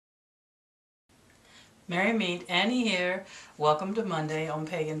Merry meet, Annie here. Welcome to Monday on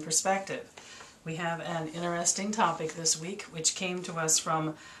Pagan Perspective. We have an interesting topic this week which came to us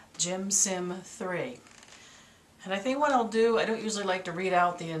from Jim Sim 3. And I think what I'll do, I don't usually like to read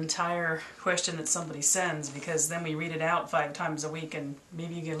out the entire question that somebody sends because then we read it out 5 times a week and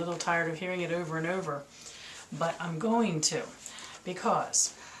maybe you get a little tired of hearing it over and over. But I'm going to,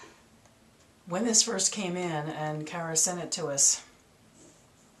 because when this first came in and Kara sent it to us,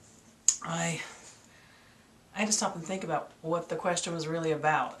 I had to stop and think about what the question was really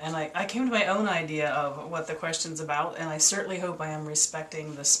about. And I came to my own idea of what the question's about, and I certainly hope I am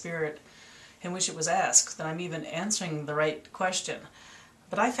respecting the spirit in which it was asked, that I'm even answering the right question.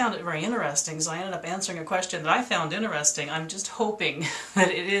 But I found it very interesting, so I ended up answering a question that I found interesting. I'm just hoping that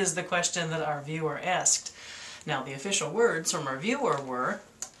it is the question that our viewer asked. Now, the official words from our viewer were,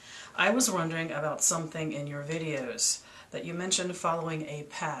 I was wondering about something in your videos, that you mentioned following a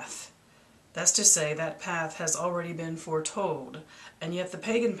path. That's to say, that path has already been foretold, and yet the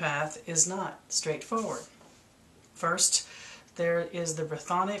pagan path is not straightforward. First, there is the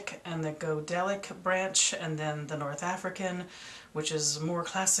Brythonic and the Godelic branch, and then the North African, which is more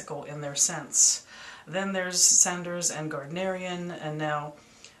classical in their sense. Then there's Sanders and Gardnerian, and now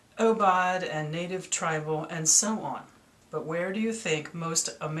Obod and Native Tribal, and so on. But where do you think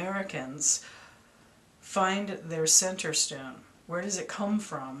most Americans find their center stone? Where does it come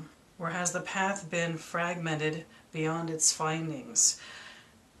from? Or has the path been fragmented beyond its findings?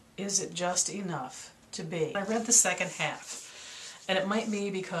 Is it just enough to be? I read the second half, and it might be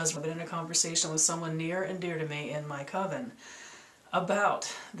because I've been in a conversation with someone near and dear to me in my coven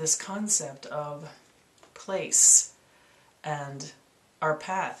about this concept of place and our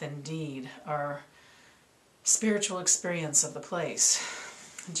path, indeed, our spiritual experience of the place.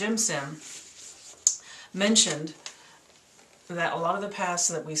 Jim Sim mentioned that a lot of the paths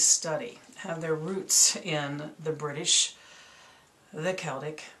that we study have their roots in the British, the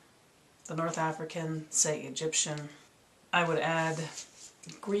Celtic, the North African, say Egyptian. I would add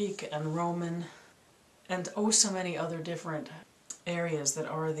Greek and Roman, and oh so many other different areas that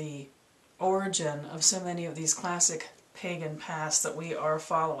are the origin of so many of these classic pagan paths that we are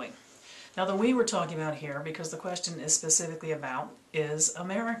following. Now the we we're talking about here, because the question is specifically about, is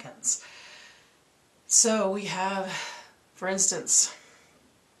Americans. So we have, for instance,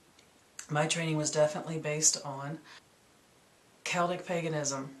 my training was definitely based on Celtic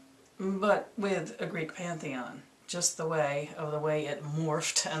paganism, but with a Greek pantheon, just the way it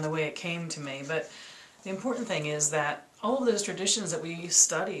morphed and the way it came to me. But the important thing is that all of those traditions that we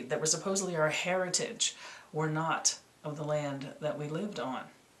studied, that were supposedly our heritage, were not of the land that we lived on.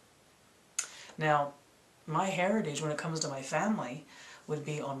 Now, my heritage, when it comes to my family, would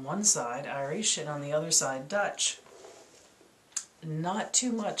be on one side Irish and on the other side Dutch. Not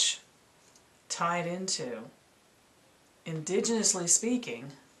too much tied into, indigenously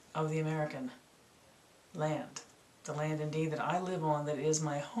speaking, of the American land. The land, indeed, that I live on, that is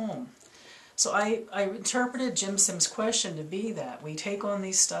my home. So I interpreted Jim Sim's question to be that we take on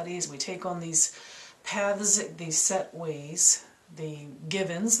these studies, we take on these paths, these set ways, the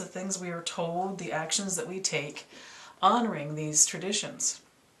givens, the things we are told, the actions that we take, honoring these traditions,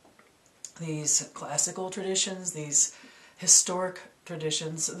 these classical traditions, these historic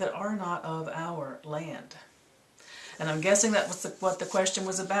traditions that are not of our land. And I'm guessing that was what the question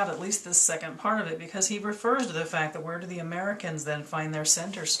was about, at least this second part of it, because he refers to the fact that where do the Americans then find their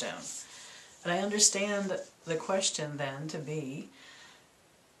center stone? And I understand the question then to be,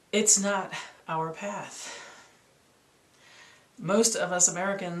 it's not our path. Most of us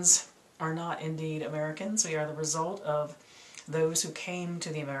Americans are not indeed Americans. We are the result of those who came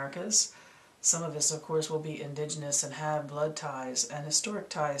to the Americas. Some of us, of course, will be indigenous and have blood ties and historic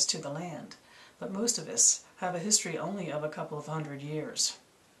ties to the land. But most of us have a history only of a couple of hundred years.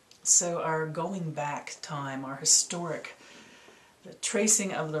 So our going back time, our historic, the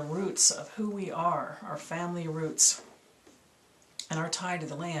tracing of the roots of who we are, our family roots, and our tie to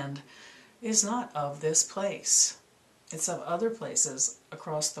the land, is not of this place. It's of other places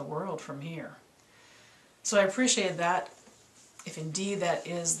across the world from here. So I appreciate that. If indeed that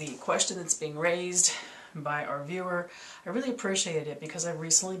is the question that's being raised by our viewer, I really appreciate it because I've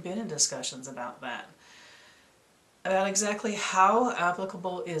recently been in discussions about that. About exactly how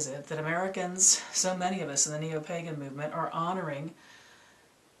applicable is it that Americans, so many of us in the neo-pagan movement, are honoring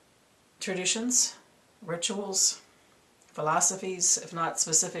traditions, rituals, philosophies, if not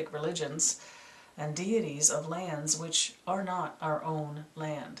specific religions, and deities of lands which are not our own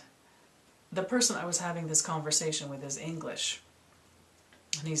land. The person I was having this conversation with is English.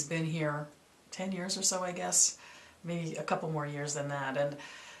 And he's been here 10 years or so, I guess, maybe a couple more years than that. And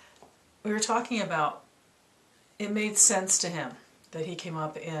we were talking about it made sense to him that he came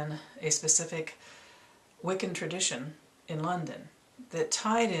up in a specific Wiccan tradition in London that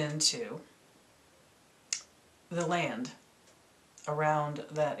tied into the land around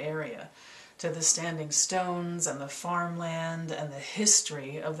that area, to the standing stones and the farmland and the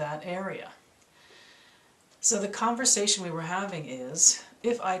history of that area. So the conversation we were having is,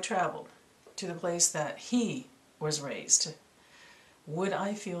 if I traveled to the place that he was raised, would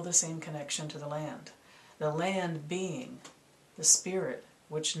I feel the same connection to the land? The land being the spirit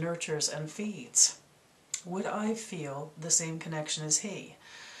which nurtures and feeds. Would I feel the same connection as he?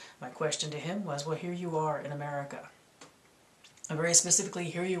 My question to him was, well, here you are in America. And very specifically,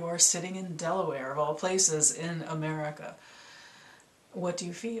 here you are sitting in Delaware, of all places in America. What do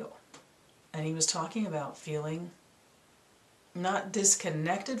you feel? And he was talking about feeling not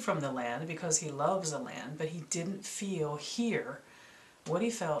disconnected from the land because he loves the land, but he didn't feel here what he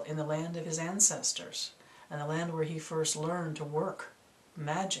felt in the land of his ancestors and the land where he first learned to work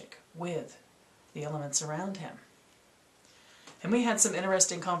magic with the elements around him. And we had some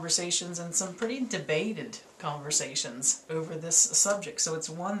interesting conversations and some pretty debated conversations over this subject. So it's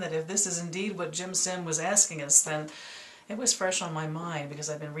one that if this is indeed what Jim Sim was asking us, then it was fresh on my mind because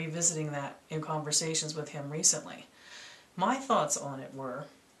I've been revisiting that in conversations with him recently. My thoughts on it were,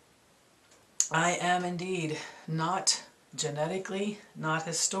 I am indeed not genetically, not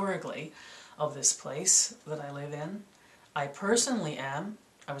historically, of this place that I live in. I personally am.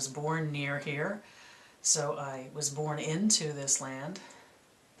 I was born near here. So I was born into this land.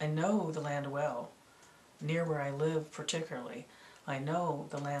 I know the land well, near where I live particularly. I know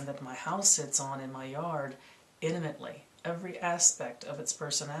the land that my house sits on in my yard intimately, every aspect of its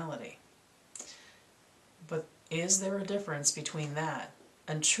personality. But is there a difference between that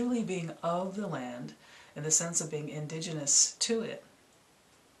and truly being of the land in the sense of being indigenous to it?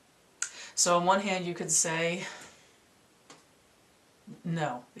 So on one hand you could say,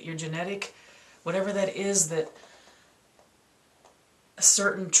 no, that your genetic, whatever that is, that a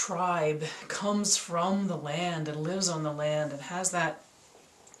certain tribe comes from the land and lives on the land and has that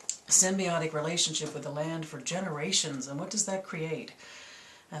symbiotic relationship with the land for generations. And what does that create?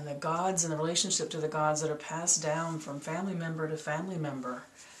 And the gods and the relationship to the gods that are passed down from family member to family member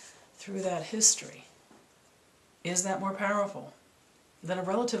through that history. Is that more powerful than a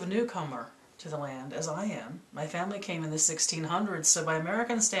relative newcomer to the land, as I am? My family came in the 1600s, so by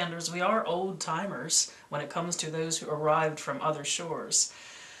American standards we are old-timers when it comes to those who arrived from other shores.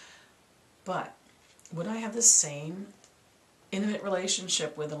 But would I have the same intimate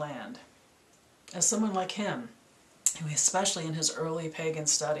relationship with the land as someone like him, who especially in his early pagan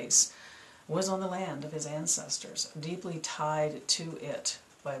studies was on the land of his ancestors, deeply tied to it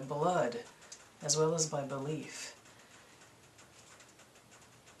by blood as well as by belief?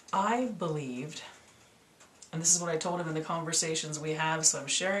 I believed, and this is what I told him in the conversations we have, so I'm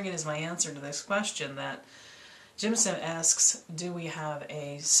sharing it as my answer to this question, that Jim Sim asks, do we have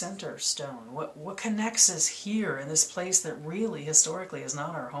a center stone? What connects us here in this place that really historically is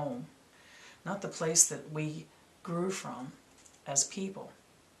not our home, not the place that we grew from as people?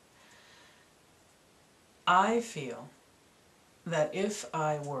 I feel that if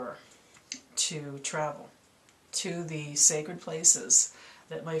I were to travel to the sacred places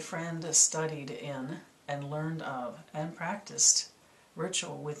that my friend studied in and learned of and practiced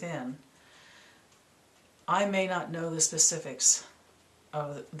ritual within, I may not know the specifics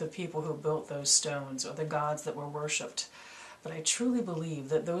of the people who built those stones or the gods that were worshipped, but I truly believe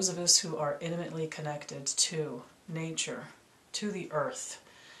that those of us who are intimately connected to nature, to the earth,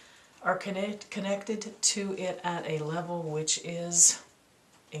 are connected to it at a level which is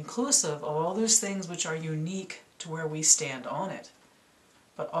inclusive of all those things which are unique to where we stand on it,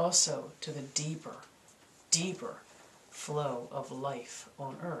 but also to the deeper, deeper flow of life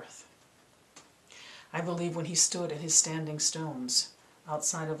on earth. I believe when he stood at his standing stones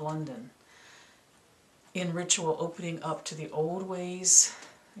outside of London, in ritual opening up to the old ways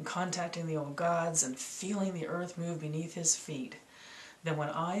and contacting the old gods and feeling the earth move beneath his feet, then when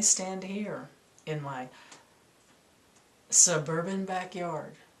I stand here in my suburban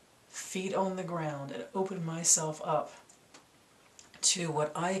backyard, feet on the ground, and open myself up to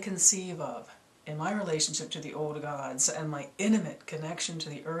what I conceive of in my relationship to the old gods and my intimate connection to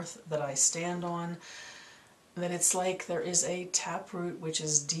the earth that I stand on, that it's like there is a taproot which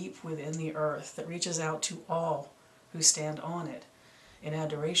is deep within the earth that reaches out to all who stand on it in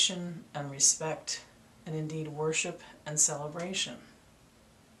adoration and respect and indeed worship and celebration.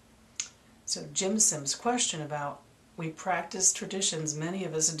 So Jim Sim's question about we practice traditions, many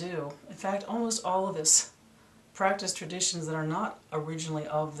of us do. In fact, almost all of us practice traditions that are not originally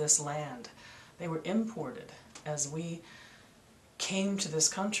of this land. They were imported as we came to this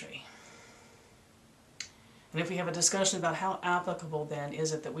country. And if we have a discussion about how applicable then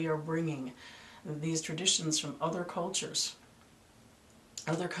is it that we are bringing these traditions from other cultures,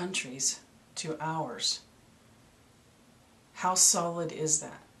 other countries, to ours, how solid is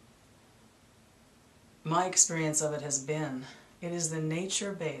that? My experience of it has been, it is the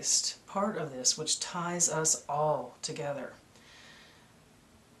nature-based part of this which ties us all together.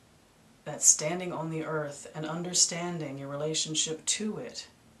 That standing on the earth and understanding your relationship to it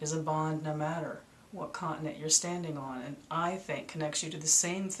is a bond no matter what continent you're standing on, and I think connects you to the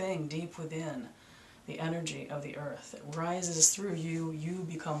same thing deep within, the energy of the earth. It rises through you, you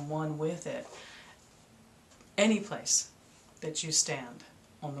become one with it. Any place that you stand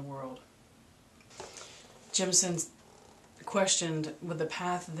on the world. Jimson questioned, would the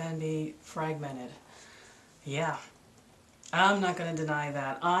path then be fragmented? Yeah, I'm not going to deny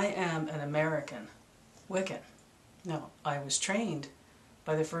that. I am an American Wiccan. Now, I was trained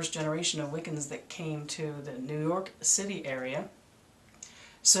by the first generation of Wiccans that came to the New York City area.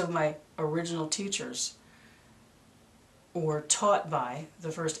 So my original teachers were taught by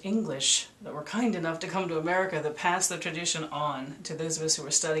the first English that were kind enough to come to America that passed the tradition on to those of us who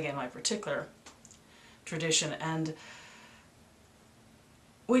were studying in my particular tradition, and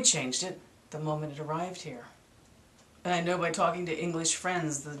we changed it the moment it arrived here. And I know by talking to English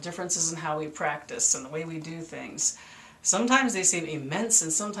friends the differences in how we practice and the way we do things. Sometimes they seem immense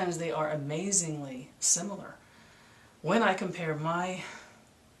and sometimes they are amazingly similar. When I compare my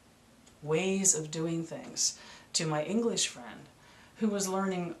ways of doing things to my English friend, who was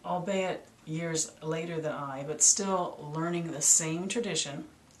learning, albeit years later than I, but still learning the same tradition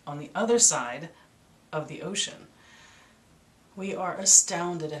on the other side of the ocean, we are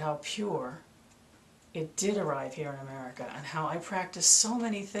astounded at how pure it did arrive here in America, and how I practice so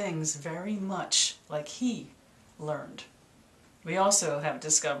many things very much like he learned. We also have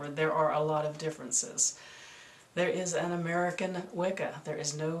discovered there are a lot of differences. There is an American Wicca, there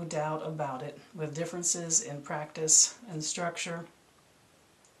is no doubt about it, with differences in practice and structure.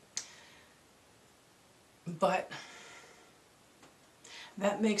 But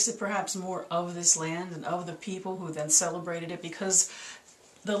that makes it perhaps more of this land and of the people who then celebrated it, because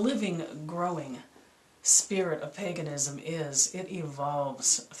the living, growing spirit of paganism is, it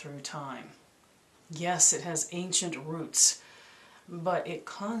evolves through time. Yes, it has ancient roots, but it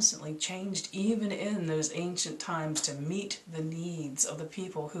constantly changed even in those ancient times to meet the needs of the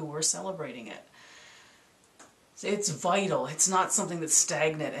people who were celebrating it. It's vital. It's not something that's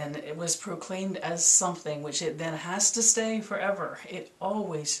stagnant, and it was proclaimed as something which it then has to stay forever. It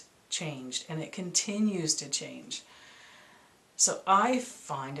always changed, and it continues to change. So I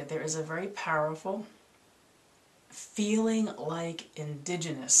find that there is a very powerful feeling like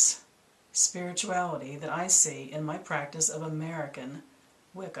indigenous spirituality that I see in my practice of American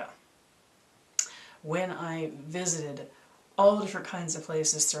Wicca. When I visited all the different kinds of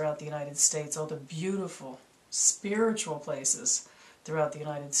places throughout the United States, all the beautiful spiritual places throughout the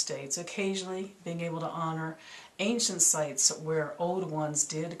United States, occasionally being able to honor ancient sites where old ones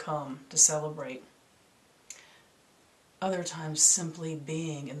did come to celebrate. Other times simply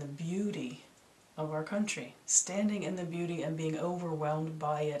being in the beauty of our country, standing in the beauty and being overwhelmed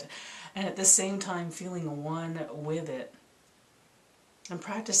by it, and at the same time feeling one with it, and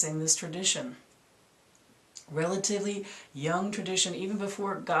practicing this tradition. Relatively young tradition, even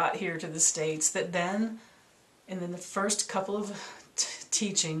before it got here to the States, that then, and then the first couple of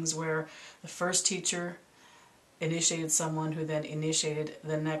teachings where the first teacher initiated someone who then initiated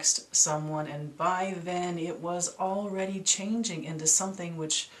the next someone, and by then it was already changing into something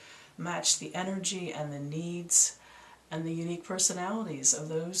which matched the energy and the needs and the unique personalities of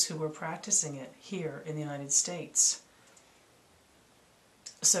those who were practicing it here in the United States.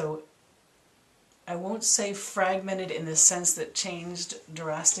 So I won't say fragmented in the sense that changed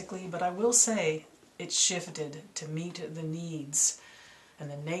drastically, but I will say it shifted to meet the needs and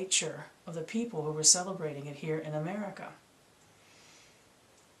the nature of the people who were celebrating it here in America.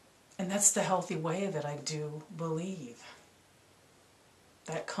 And that's the healthy way of it, I do believe.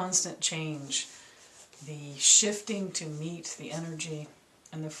 That constant change, the shifting to meet the energy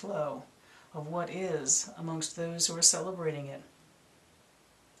and the flow of what is amongst those who are celebrating it.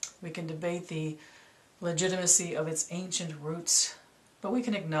 We can debate the legitimacy of its ancient roots, but we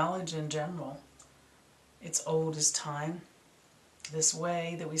can acknowledge in general it's old as time. This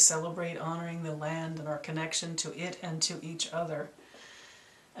way that we celebrate honoring the land and our connection to it and to each other.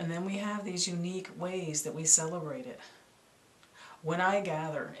 And then we have these unique ways that we celebrate it. When I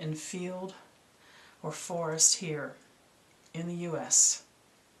gather in field or forest here in the U.S.,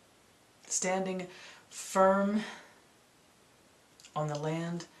 standing firm on the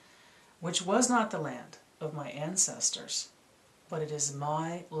land which was not the land of my ancestors, but it is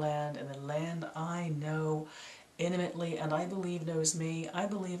my land and the land I know intimately and I believe knows me. I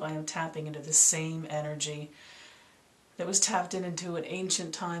believe I am tapping into the same energy that was tapped into in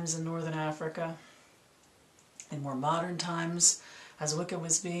ancient times in northern Africa. In more modern times, as Wicca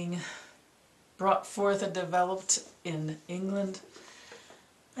was being brought forth and developed in England,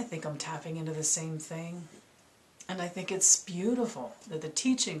 I think I'm tapping into the same thing. And I think it's beautiful that the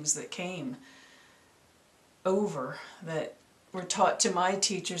teachings that came over, that were taught to my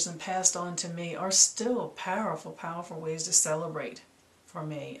teachers and passed on to me, are still powerful, powerful ways to celebrate for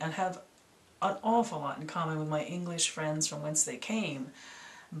me, and have an awful lot in common with my English friends from whence they came,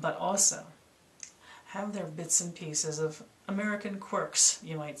 but also have their bits and pieces of American quirks,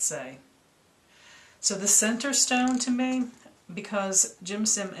 you might say. So the center stone to me, because Jim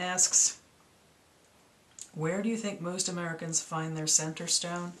Sim asks, where do you think most Americans find their center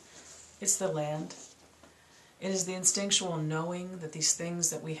stone? It's the land. It is the instinctual knowing that these things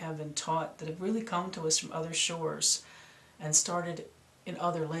that we have been taught, that have really come to us from other shores and started in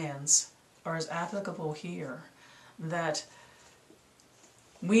other lands, are as applicable here, that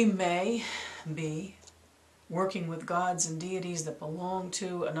we may be working with gods and deities that belong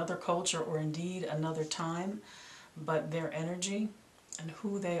to another culture or indeed another time, but their energy and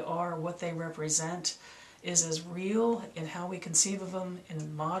who they are, what they represent, is as real in how we conceive of them in a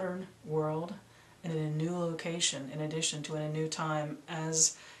modern world and in a new location, in addition to in a new time,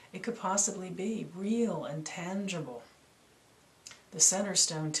 as it could possibly be, real and tangible. The center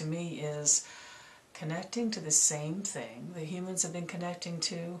stone to me is connecting to the same thing that humans have been connecting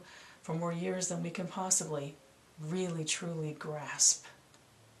to for more years than we can possibly really truly grasp.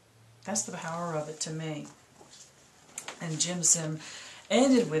 That's the power of it to me. And Jim Sim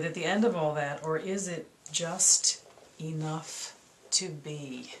ended with, at the end of all that, or is it just enough to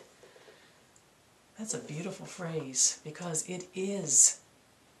be? That's a beautiful phrase, because it is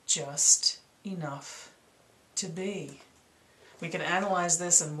just enough to be. We can analyze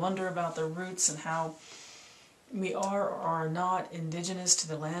this and wonder about the roots and how we are or are not indigenous to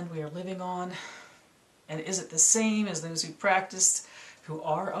the land we are living on. And is it the same as those who practice, who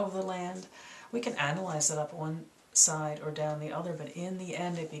are of the land? We can analyze that up one side or down the other, but in the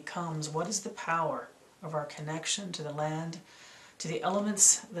end it becomes, what is the power of our connection to the land, to the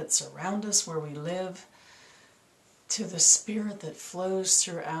elements that surround us where we live, to the spirit that flows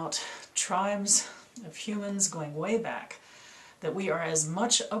throughout tribes of humans going way back, that we are as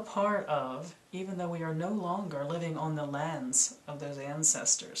much a part of, even though we are no longer living on the lands of those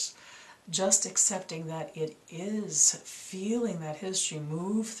ancestors. Just accepting that it is, feeling that history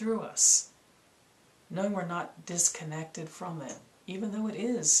move through us, knowing we're not disconnected from it, even though it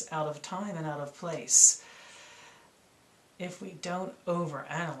is out of time and out of place. If we don't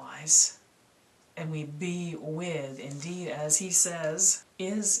overanalyze, and we be with, indeed, as he says,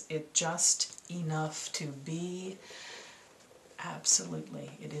 is it just enough to be? Absolutely,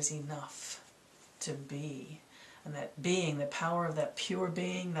 it is enough to be. And that being, the power of that pure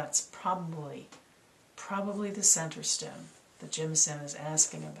being, that's probably the center stone that Jim Sim is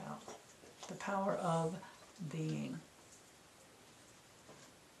asking about. The power of being.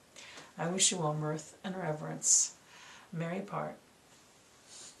 I wish you all mirth and reverence. Merry part.